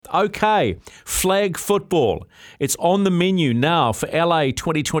Okay, flag football. It's on the menu now for LA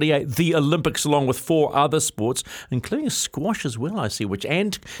 2028, the Olympics, along with 4 other sports, including squash as well, I see,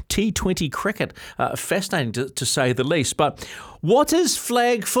 and T20 cricket. Fascinating to say the least. But what is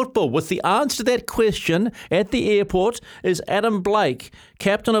flag football? With the answer to that question at the airport is Adam Blake,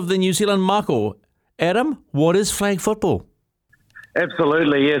 captain of the New Zealand MACCAS. Adam, what is flag football?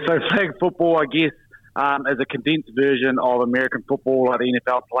 Absolutely, yeah. So flag football, I guess, is a condensed version of American football like the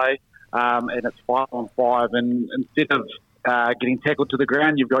NFL play, and it's 5-on-5. And instead of getting tackled to the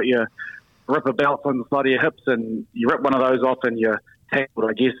ground, you've got your ripper belts on the side of your hips, and you rip one of those off and you're tackled,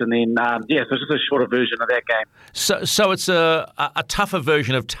 I guess. And then, so it's just a shorter version of that game. So it's a tougher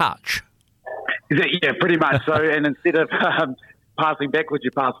version of touch. Yeah, pretty much. So, and instead of passing backwards,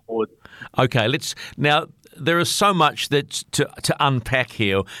 you pass forward. Okay, now there is so much to unpack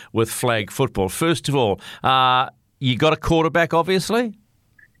here with flag football. First of all, you got a quarterback, obviously?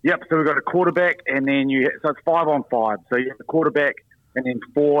 Yep, so we've got a quarterback, and then so it's 5-on-5. So you have a quarterback and then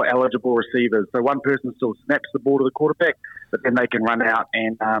 4 eligible receivers. So one person still snaps the ball to the quarterback, but then they can run out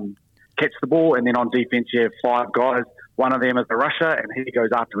and catch the ball. And then on defense, you have 5 guys. One of them is the rusher, and he goes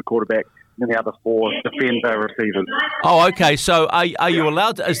after the quarterback. And then the other 4 defend the receivers. Oh, okay. So are you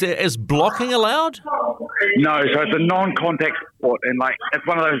allowed? Is blocking allowed? No. So it's a non-contact sport, and it's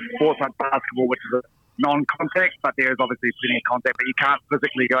one of those sports like basketball, which is a non-contact, but there is obviously plenty of contact, but you can't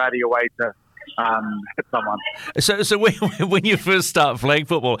physically go out of your way to hit someone. So when you first start flag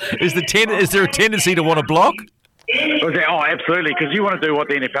football, is there a tendency to want to block? Oh, absolutely, because you want to do what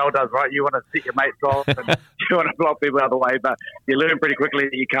the NFL does, right? You want to set your mates off and you want to block people out of the way, but you learn pretty quickly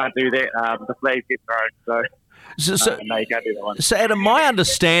that you can't do that. The flags get thrown, no, you can't do that one. So, Adam, my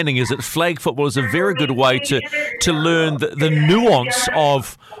understanding is that flag football is a very good way to learn the nuance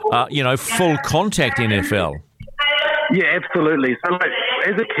of, full contact NFL. Yeah, absolutely. So,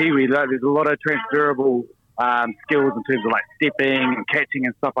 as a Kiwi, there's a lot of transferable skills in terms of stepping and catching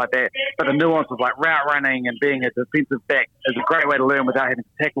and stuff like that. But the nuance of route running and being a defensive back is a great way to learn without having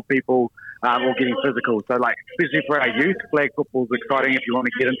to tackle people or getting physical. So especially for our youth, flag football is exciting if you want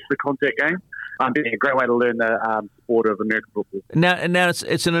to get into the contact game. Being a great way to learn the sport of American football. Now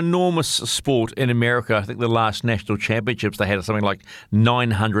it's an enormous sport in America. I think the last national championships they had something like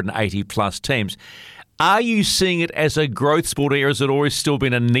 980 plus teams. Are you seeing it as a growth sport, or has it always still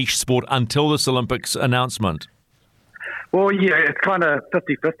been a niche sport until this Olympics announcement? Well, yeah, it's kind of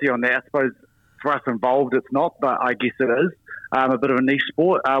 50-50 on that. I suppose for us involved, it's not, but I guess it is a bit of a niche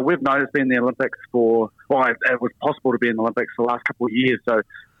sport. We've known it's been in the Olympics it was possible to be in the Olympics for the last couple of years, so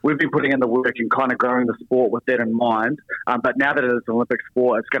we've been putting in the work and kind of growing the sport with that in mind. But now that it is an Olympic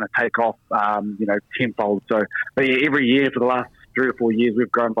sport, it's going to take off, tenfold. So, but yeah, every year for the last 3 or 4 years,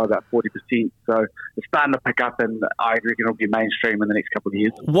 we've grown by about 40%. So it's starting to pick up, and I reckon it'll be mainstream in the next couple of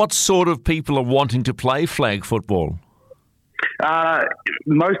years. What sort of people are wanting to play flag football?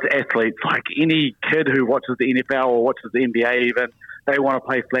 Most athletes, like any kid who watches the NFL or watches the NBA even, they want to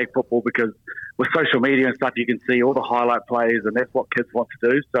play flag football because with social media and stuff, you can see all the highlight plays, and that's what kids want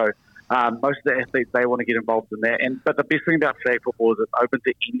to do. So most of the athletes, they want to get involved in that. But the best thing about flag football is it's open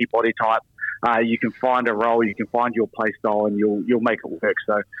to any body type. You can find a role, you can find your play style, and you'll make it work.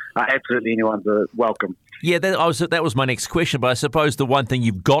 So absolutely anyone's welcome. Yeah, that was my next question, but I suppose the one thing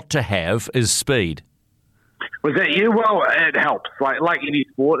you've got to have is speed. Was that you? Well, it helps. Like any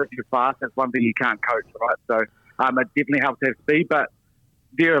sport, if you're fast, that's one thing you can't coach, right? So it definitely helps to have speed, but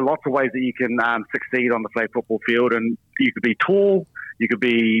there are lots of ways that you can succeed on the flag football field, and you could be tall, you could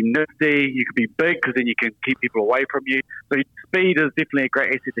be nifty, you could be big, because then you can keep people away from you. So speed is definitely a great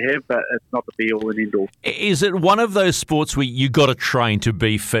asset to have, but it's not the be-all and end-all. Is it one of those sports where you got to train to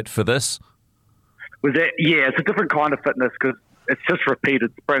be fit for this? Yeah, it's a different kind of fitness because it's just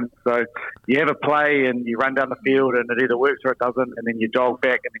repeated sprints. So you have a play and you run down the field and it either works or it doesn't, and then you jog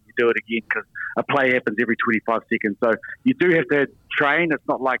back and then you do it again because a play happens every 25 seconds. So you do have to train. It's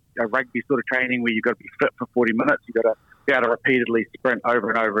not like a rugby sort of training where you've got to be fit for 40 minutes. You've got to be able to repeatedly sprint over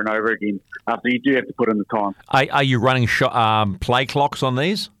and over and over again. So you do have to put in the time. Are you running play clocks on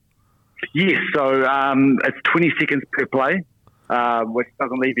these? Yes. So it's 20 seconds per play. Which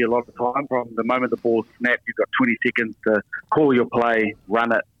doesn't leave you a lot of time. From the moment the ball's snapped, you've got 20 seconds to call your play,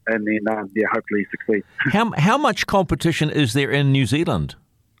 run it, and then hopefully succeed. How much competition is there in New Zealand?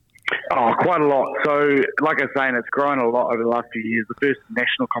 Oh, quite a lot. So, like I was saying, it's grown a lot over the last few years. The first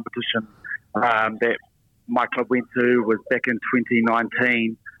national competition that my club went to was back in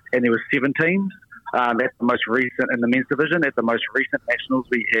 2019, and there were 7 teams. That's the most recent in the men's division. At the most recent nationals,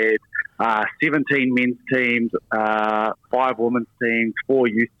 we had 17 men's teams, 5 women's teams, 4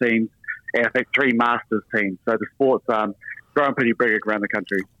 youth teams, and I think 3 masters teams. So the sport's growing pretty big around the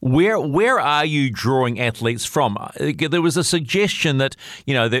country. Where are you drawing athletes from? There was a suggestion that,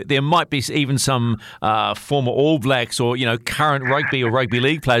 there might be even some former All Blacks or, current rugby or rugby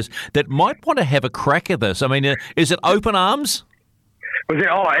league players that might want to have a crack at this. I mean, is it open arms?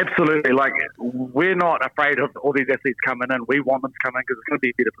 Oh, absolutely. Like, we're not afraid of all these athletes coming in. We want them to come in because it's going to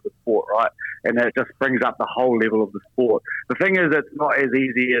be better for the sport, right? And it just brings up the whole level of the sport. The thing is, it's not as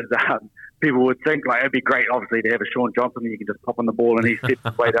easy as people would think. Like, it'd be great, obviously, to have a Sean Johnson and you can just pop on the ball and he steps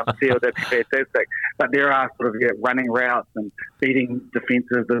his way down the field. That'd be fantastic. But there are sort of running routes and beating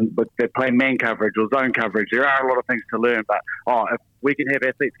defences, but they play man coverage or zone coverage. There are a lot of things to learn. But, if we can have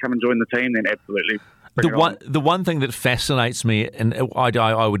athletes come and join the team, then absolutely. The one thing that fascinates me, and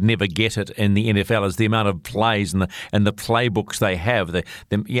I would never get it in the NFL, is the amount of plays and the playbooks they have.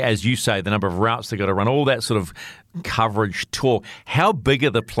 As you say, the number of routes they've got to run, all that sort of coverage talk. How big are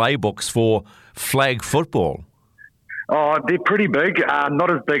the playbooks for flag football? Oh, they're pretty big.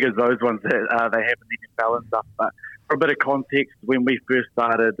 Not as big as those ones that they have in the NFL and stuff. But for a bit of context, when we first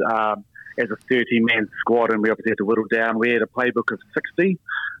started as a 30-man squad, and we obviously had to whittle down, we had a playbook of 60,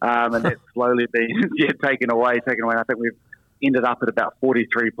 and that's slowly been taken away. I think we've ended up at about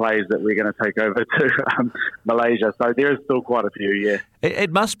 43 plays that we're going to take over to Malaysia. So there is still quite a few, yeah.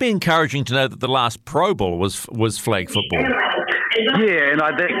 It must be encouraging to know that the last Pro Bowl was flag football. Yeah, and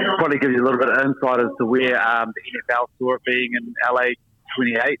I think probably gives you a little bit of insight as to where the NFL saw it being in LA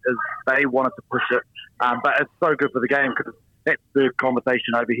 28, is they wanted to push it. But it's so good for the game because that's the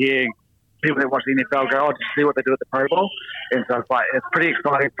conversation over here. People that watch the NFL go, did you see what they do at the Pro Bowl? And so it's pretty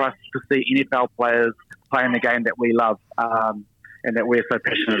exciting for us to see NFL players playing the game that we love and that we're so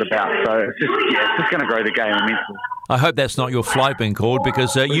passionate about. So it's just going to grow the game immensely. I hope that's not your flight being called,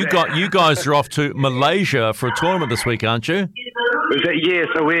 because you guys are off to Malaysia for a tournament this week, aren't you? Yeah,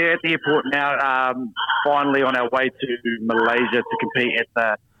 so we're at the airport now, finally on our way to Malaysia to compete at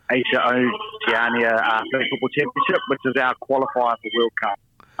the Asia Oceania Flag Football Championship, which is our qualifier for World Cup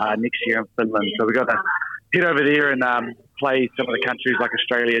next year in Finland. So we've got to head over there and play some of the countries like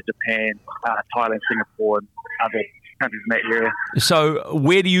Australia, Japan, Thailand, Singapore, and other countries in that area. So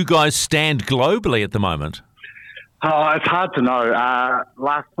where do you guys stand globally at the moment? Oh, it's hard to know.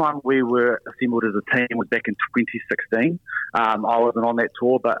 Last time we were assembled as a team was back in 2016. I wasn't on that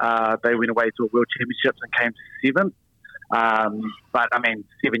tour, but they went away to a World Championships and came to 7th. But,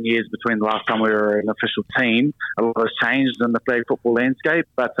 7 years between the last time we were an official team. A lot has changed in the flag football landscape,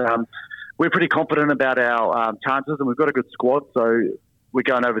 but we're pretty confident about our chances, and we've got a good squad, so we're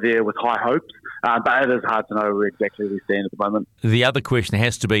going over there with high hopes. But it is hard to know where exactly we stand at the moment. The other question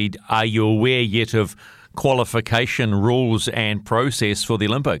has to be, are you aware yet of qualification rules and process for the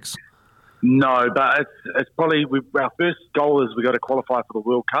Olympics? No, but it's probably our first goal is we've got to qualify for the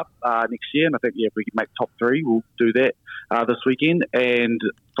World Cup next year, and I think if we can make top 3, we'll do that this weekend. And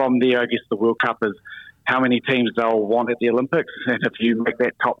from there, I guess the World Cup is how many teams they'll want at the Olympics, and if you make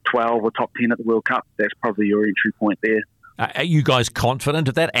that top 12 or top 10 at the World Cup, that's probably your entry point there. Are you guys confident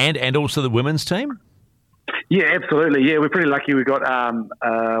of that, and also the women's team? Yeah, absolutely. Yeah, we're pretty lucky. We've got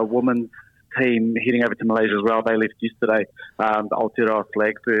a women's team heading over to Malaysia as well. They left yesterday, the Aotearoa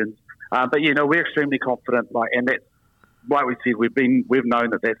Flag Ferns. But we're extremely confident. And that's like we said, we've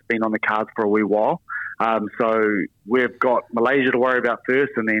known that that's been on the cards for a wee while. So we've got Malaysia to worry about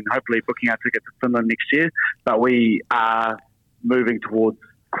first, and then hopefully booking our ticket to Finland next year. But we are moving towards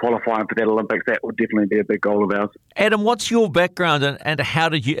qualifying for that Olympics. That would definitely be a big goal of ours. Adam, what's your background and how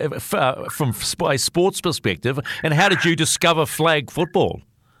did you, from a sports perspective, and how did you discover flag football?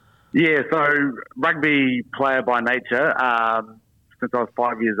 Yeah, so rugby player by nature since I was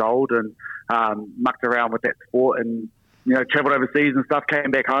 5 years old, and mucked around with that sport and travelled overseas and stuff,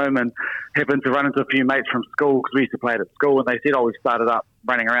 came back home and happened to run into a few mates from school because we used to play it at school, and they said, we've started up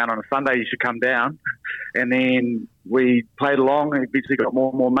running around on a Sunday, you should come down. And then we played along and eventually got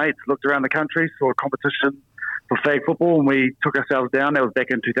more and more mates, looked around the country, saw a competition for flag football, and we took ourselves down. That was back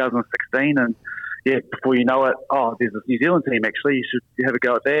in 2016, and yeah, before you know it, there's this New Zealand team actually, you should have a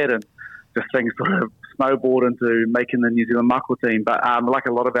go at that, and just things sort of snowballed into making the New Zealand MACCAS team. But like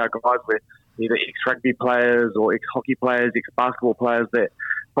a lot of our guys, we're either ex-rugby players or ex-hockey players, ex-basketball players that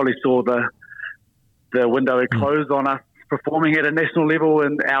probably saw the window had closed on us performing at a national level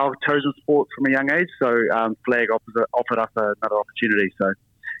in our chosen sports from a young age. So flag offered us another opportunity. So,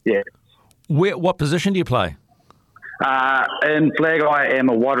 yeah. What position do you play? In flag, I am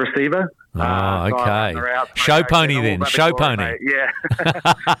a wide receiver. Okay. Show pony then. Show pony. Yeah.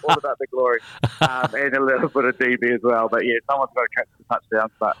 All about the glory. And a little bit of DB as well. But yeah, someone's got to catch the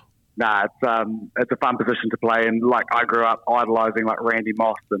touchdowns. But it's a fun position to play. And I grew up idolising Randy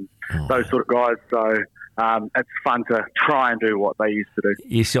Moss and those sort of guys. So it's fun to try and do what they used to do.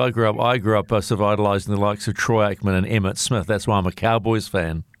 You see, I grew up sort of idolising the likes of Troy Aikman and Emmett Smith. That's why I'm a Cowboys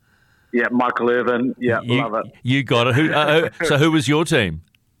fan. Yeah, Michael Irvin. Yeah, love it. You got it. So who was your team?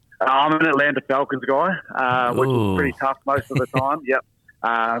 I'm an Atlanta Falcons guy, which was pretty tough most of the time. Yep.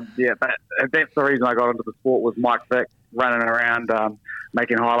 That's the reason I got into the sport was Mike Vick running around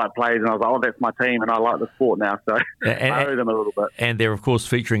making highlight plays, and I was like, oh, that's my team, and I like the sport now, so I owe them a little bit. And they're, of course,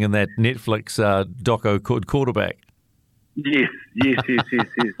 featuring in that Netflix doco called Quarterback. Yes.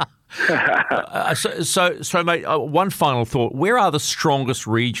 So, mate, one final thought. Where are the strongest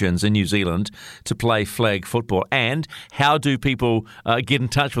regions in New Zealand to play flag football, and how do people get in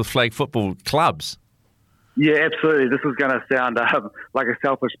touch with flag football clubs? Yeah, absolutely. This is going to sound like a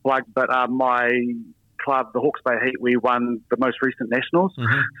selfish plug, but my club, the Hawke's Bay Heat, we won the most recent nationals.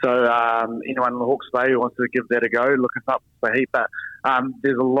 Mm-hmm. So anyone in the Hawke's Bay who wants to give that a go, look us up for Heat. But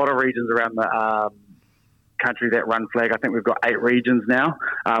there's a lot of regions around the country that run flag. I think we've got 8 regions now,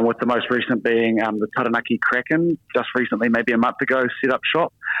 with the most recent being the Taranaki Kraken, just recently, maybe a month ago, set up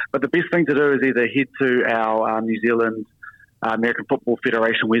shop. But the best thing to do is either head to our New Zealand American Football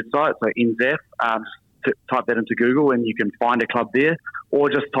Federation website, so NZAF, type that into Google and you can find a club there, or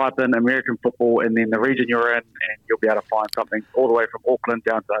just type in American football and then the region you're in, and you'll be able to find something all the way from Auckland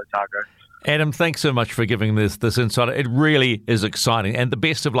down to Otago. Adam, thanks so much for giving this insight. It really is exciting, and the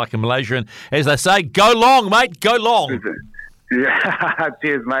best of luck in Malaysia. And as they say, go long, mate, go long. Yeah,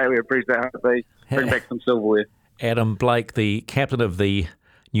 cheers, mate. We appreciate it. Bring back some silverware. Adam Blake, the captain of the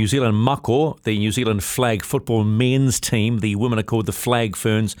New Zealand MACCAS, the New Zealand flag football men's team. The women are called the Flag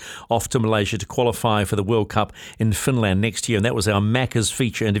Ferns, off to Malaysia to qualify for the World Cup in Finland next year. And that was our MACCAS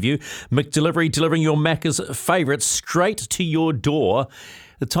feature interview. McDelivery, delivering your MACCAS favourites straight to your door.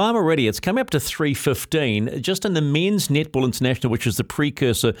 The time already, it's coming up to 3:15. Just in the Men's Netball International, which is the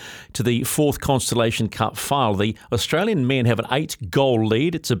precursor to the 4th Constellation Cup final, the Australian men have an 8-goal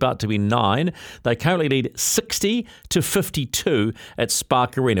lead. It's about to be 9. They currently lead 60-52 at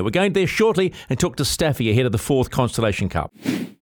Spark Arena. We're going there shortly and talk to Staffy ahead of the 4th Constellation Cup.